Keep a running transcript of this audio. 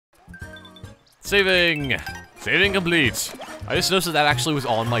Saving! Saving complete! I just noticed that actually was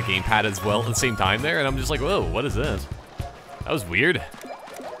on my gamepad as well at the same time there, and I'm just like, whoa, what is that? That was weird.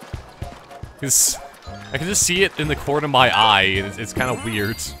 Because I can just see it in the corner of my eye, and it's kind of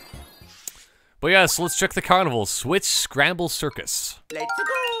weird. But yeah, so let's check the carnival. Switch Scramble Circus. Let's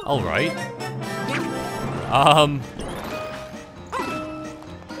go. Alright. Am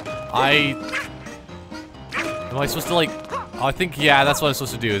I supposed to like... Oh, I think, yeah, that's what I'm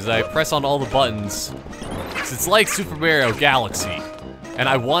supposed to do, is I press on all the buttons. It's like Super Mario Galaxy. And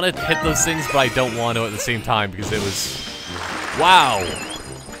I want to hit those things, but I don't want to at the same time, because it was... Wow!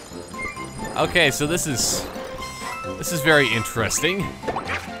 Okay, so this is very interesting.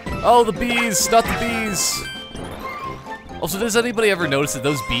 Oh, the bees! Not the bees! Also, does anybody ever notice that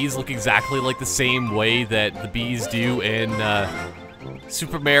those bees look exactly like the same way that the bees do in,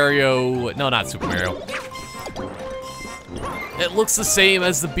 Super Mario... No, not Super Mario. It looks the same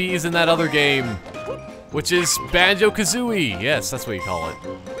as the bees in that other game, which is Banjo-Kazooie. Yes, that's what you call it.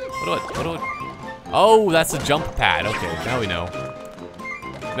 What do I... Oh, that's a jump pad. Okay, now we know.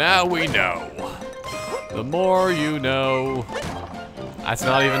 Now we know. The more you know. That's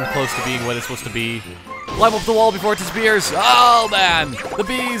not even close to being what it's supposed to be. Climb up the wall before it disappears. Oh, man. The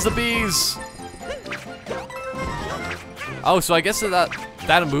bees, the bees. Oh, so I guess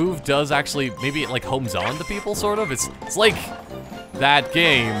that move does actually, maybe it like homes on to people, sort of. It's like that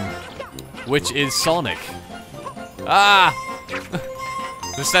game, which is Sonic. Ah!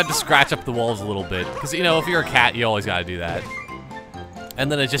 Just had to scratch up the walls a little bit. Because, you know, if you're a cat, you always gotta do that.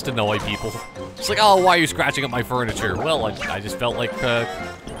 And then it just annoy people. It's like, oh, why are you scratching up my furniture? Well, I just felt like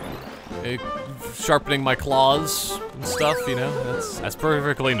sharpening my claws and stuff, you know? That's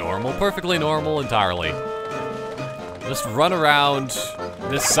perfectly normal entirely. Just run around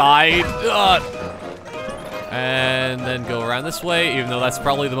this side, and then go around this way, even though that's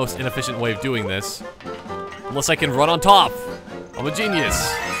probably the most inefficient way of doing this. Unless I can run on top. I'm a genius.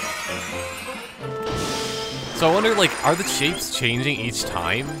 So I wonder, like, are the shapes changing each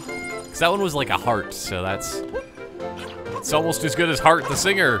time? Because that one was like a heart, so it's almost as good as Heart the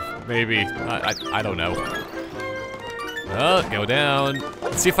Singer, maybe. I don't know. Go down.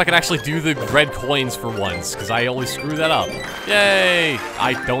 Let's see if I can actually do the red coins for once, because I always screw that up. Yay!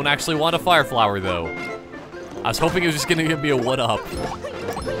 I don't actually want a fire flower, though. I was hoping it was just gonna give me a 1-up.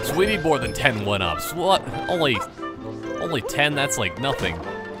 So we need more than 10 1-ups. What? Only 10? That's like nothing.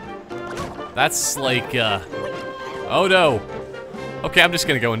 That's like, oh no. Okay, I'm just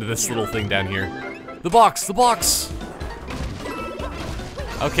gonna go into this little thing down here. The box! The box!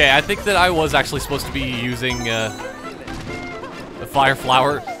 Okay, I think that I was actually supposed to be using, the fire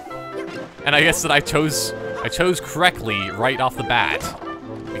flower. And I guess that I chose correctly right off the bat.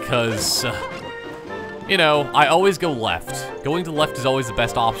 Because, you know, I always go left. Going to left is always the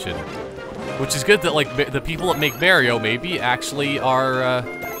best option. Which is good that, like, the people that make Mario, maybe, actually are,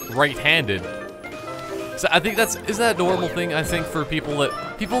 right-handed. So I think is that a normal thing, I think, for people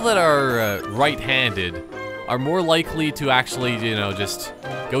that are, right-handed are more likely to actually, you know, just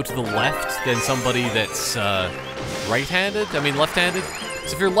go to the left than somebody that's, right-handed? I mean, left-handed?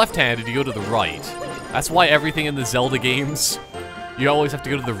 So if you're left-handed, you go to the right. That's why everything in the Zelda games, you always have to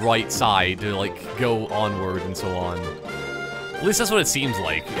go to the right side to, like, go onward and so on. At least that's what it seems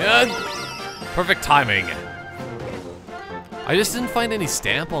like. Perfect timing. I just didn't find any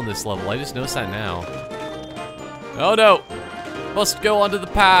stamp on this level. I just noticed that now. Oh no! Must go onto the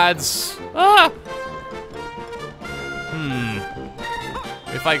pads. Ah!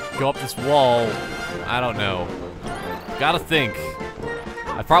 If I go up this wall, I don't know. Gotta think.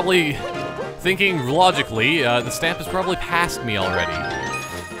 I'm probably thinking logically, the stamp is probably past me already.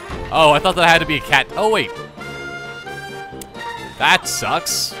 Oh, I thought that had to be a cat. Oh, wait. That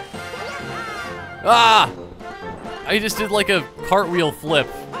sucks. Ah! I just did like a cartwheel flip.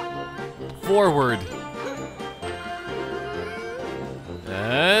 Forward.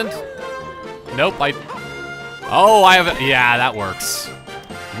 And... Nope, Oh, I have... Yeah, that works.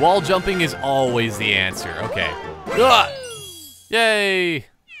 Wall jumping is always the answer. Okay. Ugh! Yay!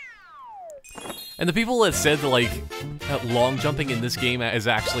 And the people that said that, like, long jumping in this game is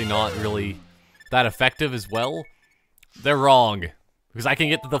actually not really that effective as well, they're wrong. Because I can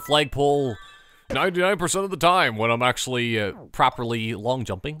get to the flagpole 99% of the time when I'm actually properly long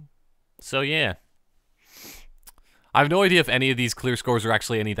jumping. So, yeah. I have no idea if any of these clear scores are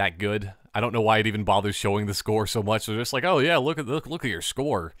actually any that good. I don't know why it even bothers showing the score so much. They're just like, oh yeah, look at your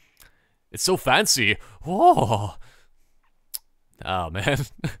score. It's so fancy. Oh, oh man.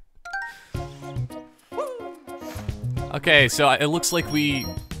 Okay, so it looks like we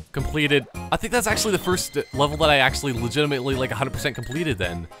completed. I think that's actually the first level that I actually legitimately like 100% completed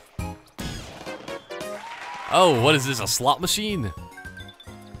then. Oh, what is this, a slot machine?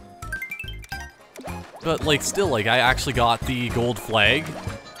 But, like, still, like, I actually got the gold flag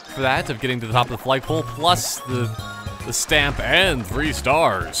for that, of getting to the top of the flagpole, plus the stamp and 3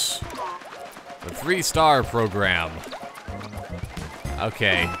 stars. The 3-star program.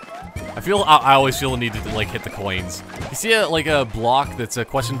 Okay. I always feel the need to, like, hit the coins. You see, like, a block that's a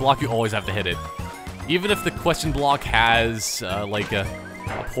question block, you always have to hit it. Even if the question block has, like, a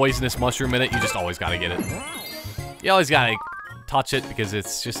poisonous mushroom in it, you just always gotta get it. You always gotta touch it, because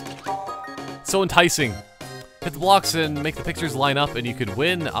it's just so enticing. Hit the blocks and make the pictures line up, and you could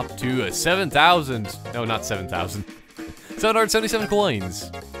win up to 7,000. No, not 7,000. 777 coins.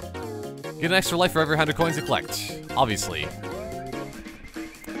 Get an extra life for every 100 coins you collect. Obviously.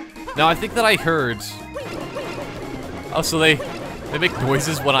 Now, I think that I heard... Oh, so they make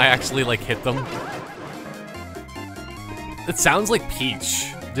noises when I actually, like, hit them. It sounds like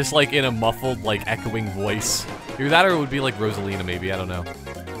Peach. Just, like, in a muffled, like, echoing voice. Either that or it would be like Rosalina, maybe. I don't know.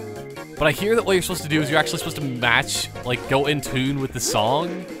 But I hear that what you're supposed to do is you're actually supposed to match, like, go in tune with the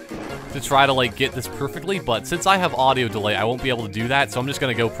song to try to, like, get this perfectly, but since I have audio delay, I won't be able to do that, so I'm just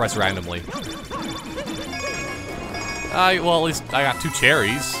gonna go press randomly. Well, at least I got 2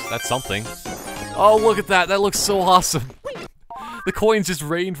 cherries. That's something. Oh, look at that. That looks so awesome. The coins just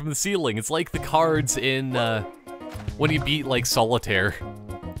rain from the ceiling. It's like the cards in, when you beat, like, Solitaire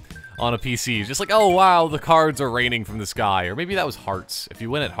on a PC. Just like, oh, wow, the cards are raining from the sky. Or maybe that was Hearts. If you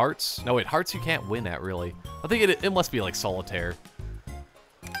win at Hearts? No, wait, Hearts you can't win at, really. I think it must be like Solitaire.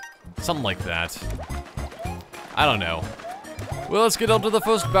 Something like that. I don't know. Well, let's get on to the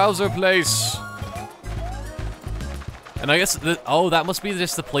first Bowser place. And I guess, oh, that must be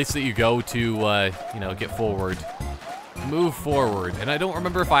just the place that you go to, you know, get forward. Move forward. And I don't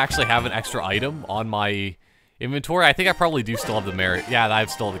remember if I actually have an extra item on my inventory. I think I probably do still have the Mario. Yeah, I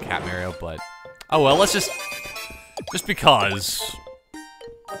have still the Cat Mario, but... Oh, well, let's just because...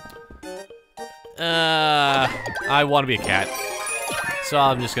 I want to be a cat. So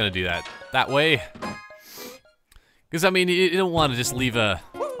I'm just gonna do that way. Because, I mean, you don't want to just leave a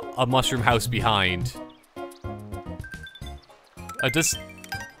mushroom house behind.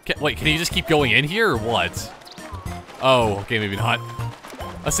 Wait, can you just keep going in here, or what? Oh, okay, maybe not.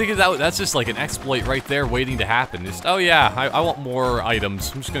 I was thinking that's just like an exploit right there waiting to happen. Just, oh yeah, I want more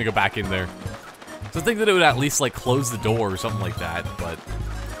items. I'm just gonna go back in there. So I think that it would at least, like, close the door or something like that, but...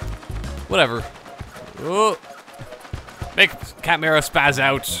 Whatever. Oh. Make Catmara spaz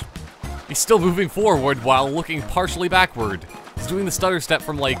out. He's still moving forward while looking partially backward. He's doing the stutter step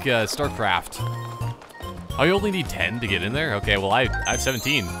from, like, StarCraft. Oh, you only need 10 to get in there? Okay, well, I have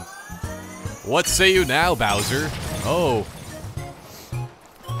 17. What say you now, Bowser? Oh.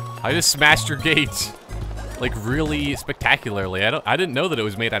 I just smashed your gate. Like, really spectacularly. I didn't know that it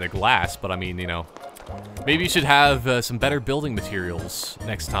was made out of glass, but I mean, you know. Maybe you should have some better building materials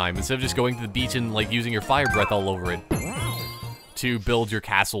next time, instead of just going to the beach and, like, using your fire breath all over it to build your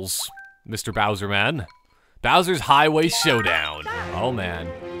castles, Mr. Bowser Man. Bowser's Highway Showdown. Oh, man.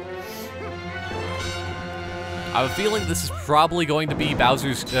 I have a feeling this is probably going to be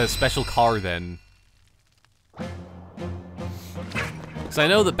Bowser's special car, then. Because I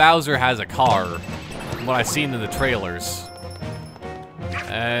know that Bowser has a car, from what I've seen in the trailers.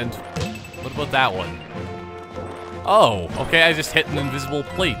 And what about that one? Oh, okay, I just hit an invisible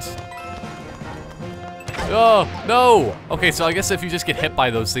plate. Oh, no! Okay, so I guess if you just get hit by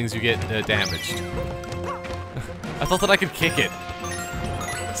those things, you get damaged. I thought that I could kick it.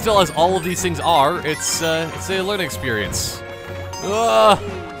 Still, as all of these things are, it's a learning experience. No,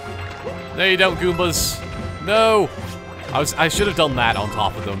 you don't, Goombas. No! I should have done that on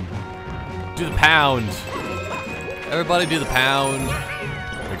top of them. Do the pound. Everybody do the pound.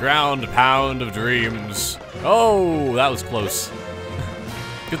 The ground pound of dreams. Oh, that was close.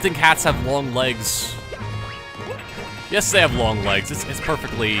 Good thing cats have long legs. Yes, they have long legs. It's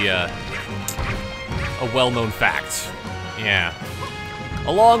perfectly a well-known fact. Yeah.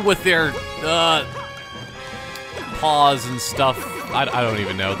 Along with their paws and stuff. I don't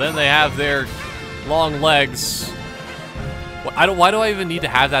even know. Then they have their long legs. Why do I even need to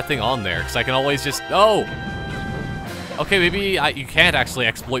have that thing on there? Because I can always just... Oh! Okay, maybe you can't actually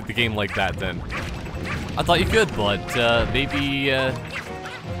exploit the game like that, then. I thought you could, but maybe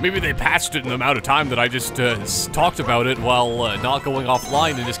they patched it in the amount of time that I just talked about it while not going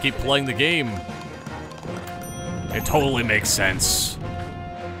offline and just keep playing the game. It totally makes sense.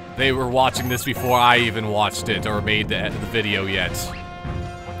 They were watching this before I even watched it or made the video yet.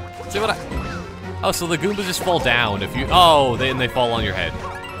 See what Oh, so the Goombas just fall down if you... Oh, they fall on your head.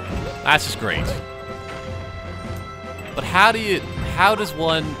 That's just great. But how does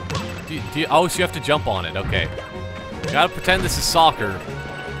one Oh, so you have to jump on it. Okay. You gotta pretend this is soccer.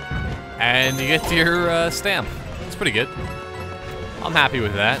 And you get your stamp. It's pretty good. I'm happy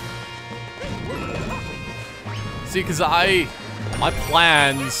with that. See, because my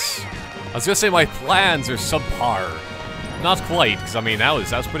plans... I was gonna say my plans are subpar. Not quite, because I mean, that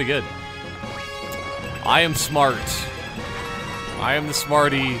was pretty good. I am smart. I am the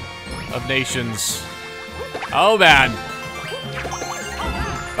smarty of nations. Oh, man.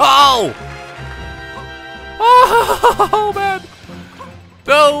 Oh! Oh, man.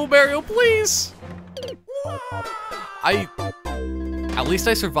 No, Mario, please. At least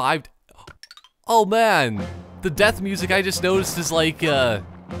I survived. Oh, man. The death music I just noticed is like, I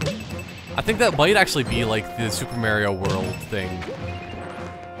think that might actually be like the Super Mario World thing.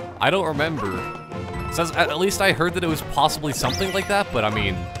 I don't remember. Says, at least I heard that it was possibly something like that, but I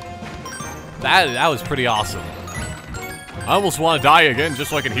mean, that was pretty awesome. I almost want to die again just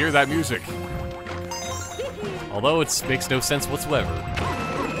so I can hear that music. Although it makes no sense whatsoever.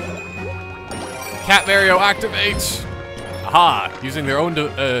 Cat Mario, activate! Aha! Using their own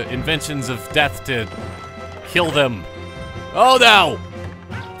inventions of death to kill them. Oh no!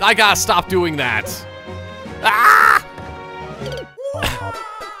 I gotta stop doing that. Ah!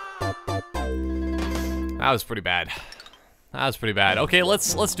 That was pretty bad. That was pretty bad. Okay,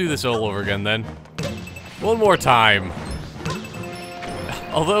 let's do this all over again then. One more time.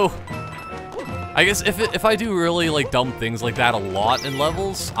 Although, I guess if I do really like dumb things like that a lot in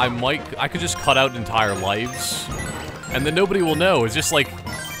levels, I could just cut out entire lives, and then nobody will know. It's just like,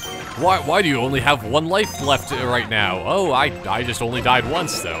 why do you only have one life left right now? Oh, I just only died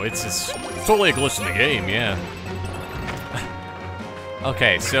once though. It's totally a glitch in the game, yeah.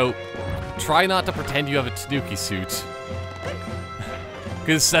 Okay, so try not to pretend you have a Tanuki suit.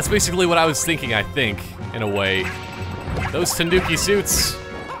 Because that's basically what I was thinking, I think, in a way. Those Tanuki suits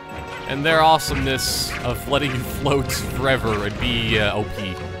and their awesomeness of letting you float forever and be OP.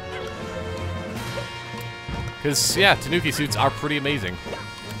 Because, yeah, Tanuki suits are pretty amazing,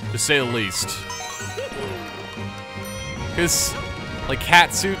 to say the least. Because, like,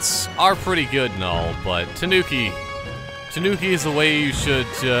 cat suits are pretty good and all, but Tanuki is the way you should,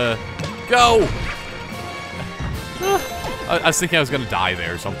 go! I was thinking I was gonna die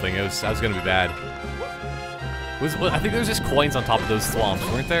there or something. I was gonna be bad. I think there was just coins on top of those thwomps,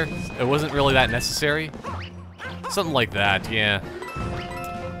 weren't there? It wasn't really that necessary. Something like that, yeah.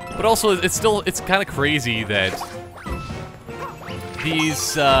 But also, it's kind of crazy that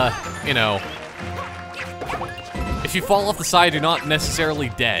these, you know, if you fall off the side, you're not necessarily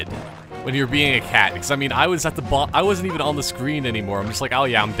dead when you're being a cat. Because I mean, I was at the I wasn't even on the screen anymore. I'm just like, oh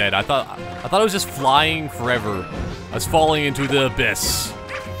yeah, I'm dead. I thought I was just flying forever. I was falling into the abyss.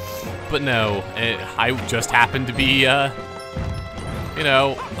 But no, I just happened to be, you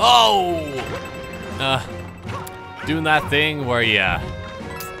know, doing that thing where you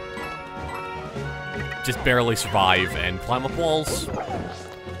just barely survive and climb up walls.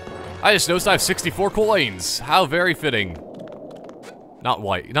 I just noticed I have 64 coins. How very fitting. Not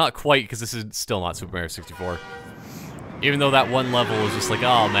quite, because this is still not Super Mario 64. Even though that one level was just like,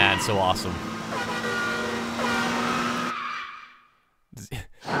 oh man, so awesome.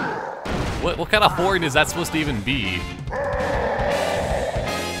 What kind of horn is that supposed to even be?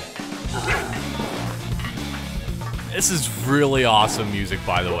 This is really awesome music,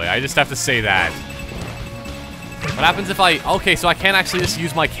 by the way. I just have to say that. What happens if okay, so I can't actually just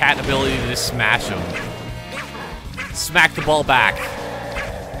use my cat ability to just smash him. Smack the ball back.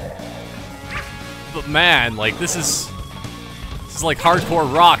 But man, like, this is like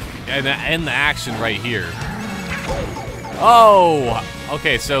hardcore rock and the action right here. Oh!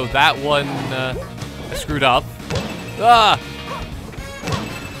 Okay, so that one, I screwed up. Ah!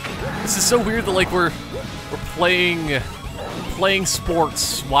 This is so weird that, like, we're playing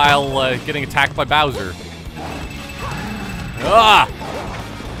sports while, getting attacked by Bowser. Ah!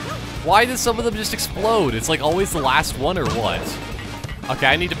 Why did some of them just explode? It's, like, always the last one or what? Okay,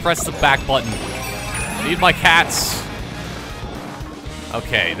 I need to press the back button. I need my cats.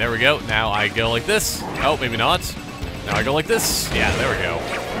 Okay, there we go. Now I go like this. Oh, maybe not. Now I go like this. Yeah, there we go.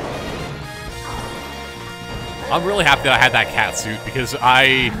 I'm really happy that I had that cat suit because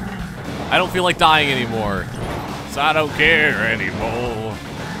I don't feel like dying anymore. So I don't care anymore.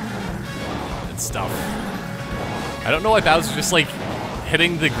 And stuff. I don't know why Bowser's just like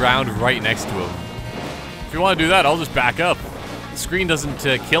hitting the ground right next to him. If you want to do that, I'll just back up. The screen doesn't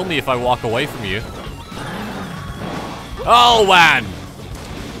kill me if I walk away from you. Oh, man!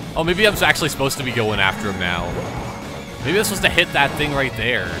 Oh, maybe I'm actually supposed to be going after him now. Maybe I'm supposed to hit that thing right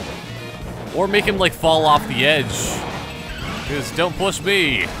there. Or make him, like, fall off the edge. Because don't push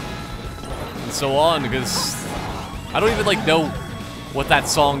me. and so on, because I don't even, like, know what that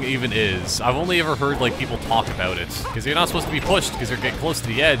song even is. I've only ever heard, like, people talk about it, because you're not supposed to be pushed, because you're getting close to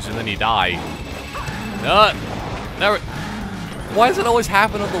the edge, and then you die. Never. Why does it always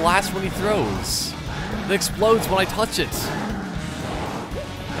happen on the last one he throws? It explodes when I touch it.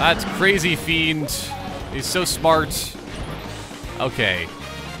 That's crazy, Fiend. He's so smart. Okay.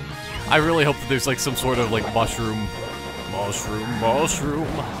 I really hope that there's, like, some sort of, like, mushroom.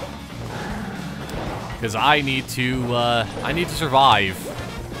 Because I need to survive.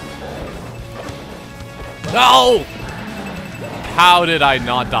 No! How did I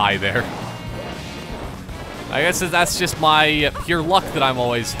not die there? I guess that's just my pure luck that I'm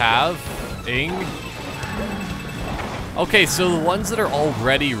always having. Okay, so the ones that are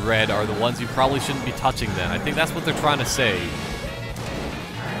already red are the ones you probably shouldn't be touching then. I think that's what they're trying to say.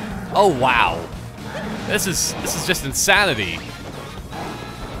 Oh, wow. This is just insanity.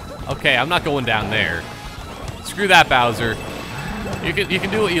 Okay, I'm not going down there. Screw that, Bowser. You can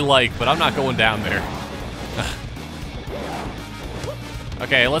do what you like, but I'm not going down there.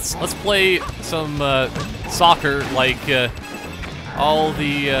 Okay, let's play some soccer like all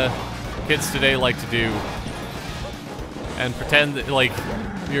the kids today like to do, and pretend that, like,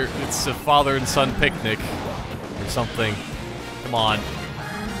 it's a father and son picnic or something. Come on.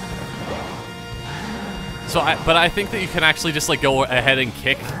 So, but I think that you can actually just, like, go ahead and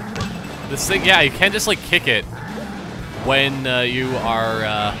kick this thing. Yeah, you can just, like, kick it when you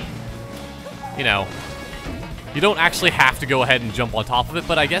are, you know, you don't actually have to go ahead and jump on top of it,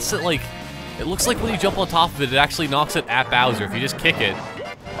 but I guess it, like, it looks like when you jump on top of it, it actually knocks it at Bowser if you just kick it.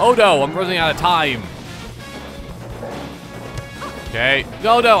 Oh no, I'm running out of time. Okay.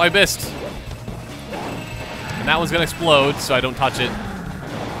 No, I missed. And that one's gonna explode, so I don't touch it.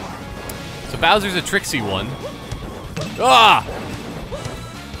 So Bowser's a tricksy one. Ah!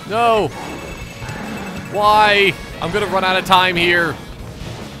 No! Why? I'm gonna run out of time here.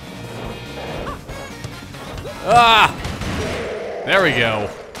 Ah! There we go.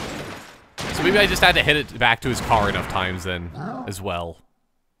 So maybe I just had to hit it back to his car enough times then, as well.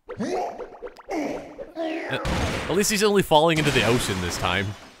 At least he's only falling into the ocean this time.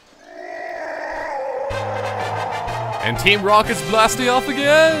 And Team Rocket's blasting off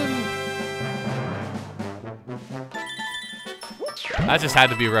again! That just had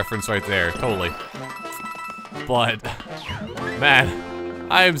to be a reference right there, totally. But, man,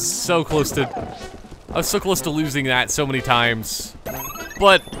 I am so close to... I was so close to losing that so many times.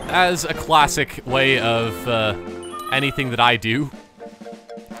 But, as a classic way of anything that I do,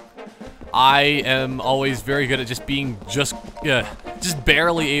 I am always very good at just being just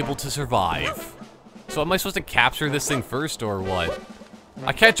barely able to survive. So am I supposed to capture this thing first, or what?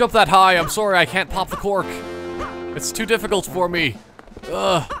 I can't jump that high, I'm sorry, I can't pop the cork. It's too difficult for me.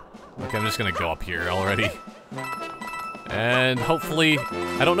 Ugh. Okay, I'm just gonna go up here already. And hopefully,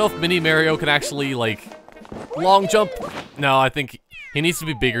 I don't know if Mini Mario can actually, like, long jump. No, I think he needs to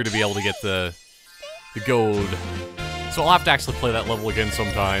be bigger to be able to get the gold. So I'll have to actually play that level again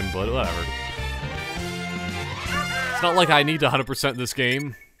sometime, but whatever. It's not like I need to 100% this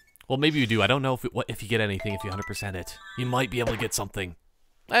game. Well, maybe you do. I don't know if you get anything if you 100% it. You might be able to get something.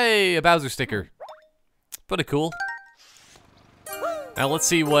 Hey, a Bowser sticker. Pretty cool. Now let's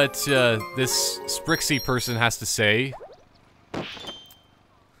see what this Sprixies person has to say.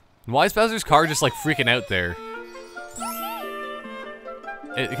 Why is Bowser's car just, like, freaking out there?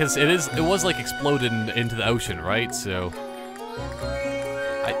 Because it was like exploded into the ocean, right? So,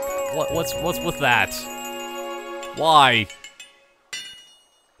 what's with that? Why?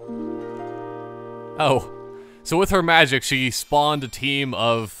 Oh, so with her magic, she spawned a team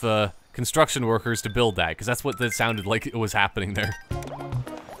of construction workers to build that, because that's what that sounded like it was happening there.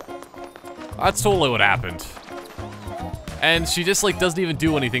 That's totally what happened. And she just, like, doesn't even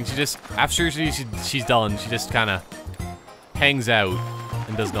do anything. She just, after she's done, she just kind of hangs out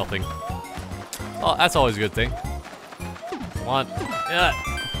and does nothing. Oh, that's always a good thing. Come on. Yeah.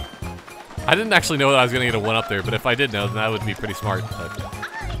 I didn't actually know that I was going to get a 1 up there, but if I did know, then that would be pretty smart.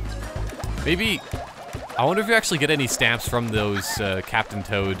 But maybe, I wonder if you actually get any stamps from those Captain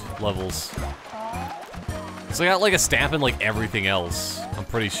Toad levels. So I got, like, a stamp in, like, everything else, I'm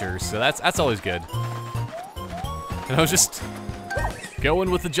pretty sure. So that's always good. And I was just going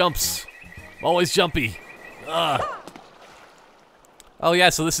with the jumps. Always jumpy. Ugh. Oh yeah,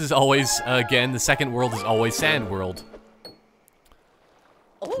 so this is always, again, the second world is always Sand World.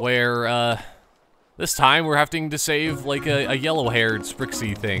 Where, this time we're having to save, like, a yellow-haired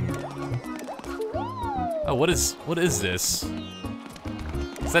Sprixie thing. Oh, what is this?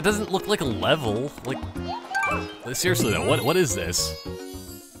 So that doesn't look like a level. Like, seriously though, what is this?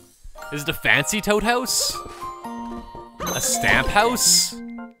 Is it a fancy toad house? A stamp house?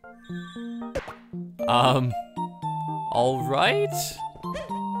 Alright?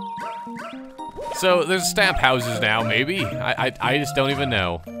 So, there's stamp houses now, maybe? I just don't even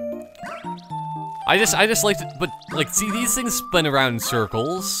know. I just like to, but, like, see, these things spin around in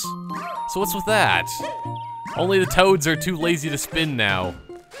circles. So what's with that? Only the toads are too lazy to spin now.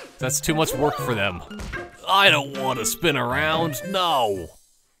 That's too much work for them. I don't want to spin around, no!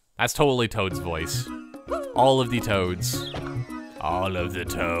 That's totally Toad's voice. All of the toads. All of the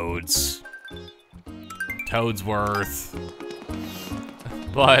toads. Toadsworth.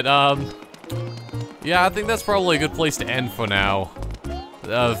 But, yeah, I think that's probably a good place to end for now.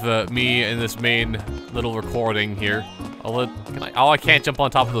 Of me in this main little recording here. I can't jump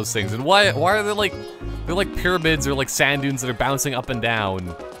on top of those things. And why are they like, they're like pyramids or like sand dunes that are bouncing up and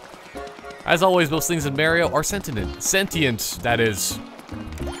down. As always, most things in Mario are sentient, that is.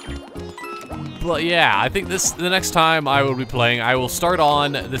 But yeah, I think the next time I will be playing, I will start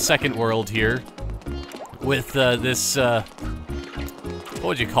on the second world here. With this, what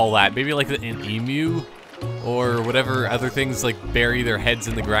would you call that? Maybe like an emu? Or whatever other things like bury their heads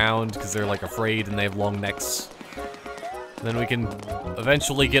in the ground because they're like afraid and they have long necks. And then we can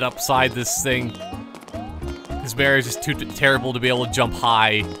eventually get upside this thing. This barrier is just too terrible to be able to jump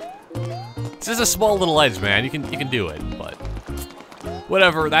high. This is a small little edge, man. You can do it, but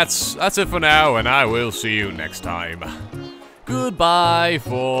whatever. That's it for now, and I will see you next time. Goodbye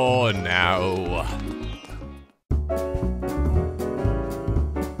for now.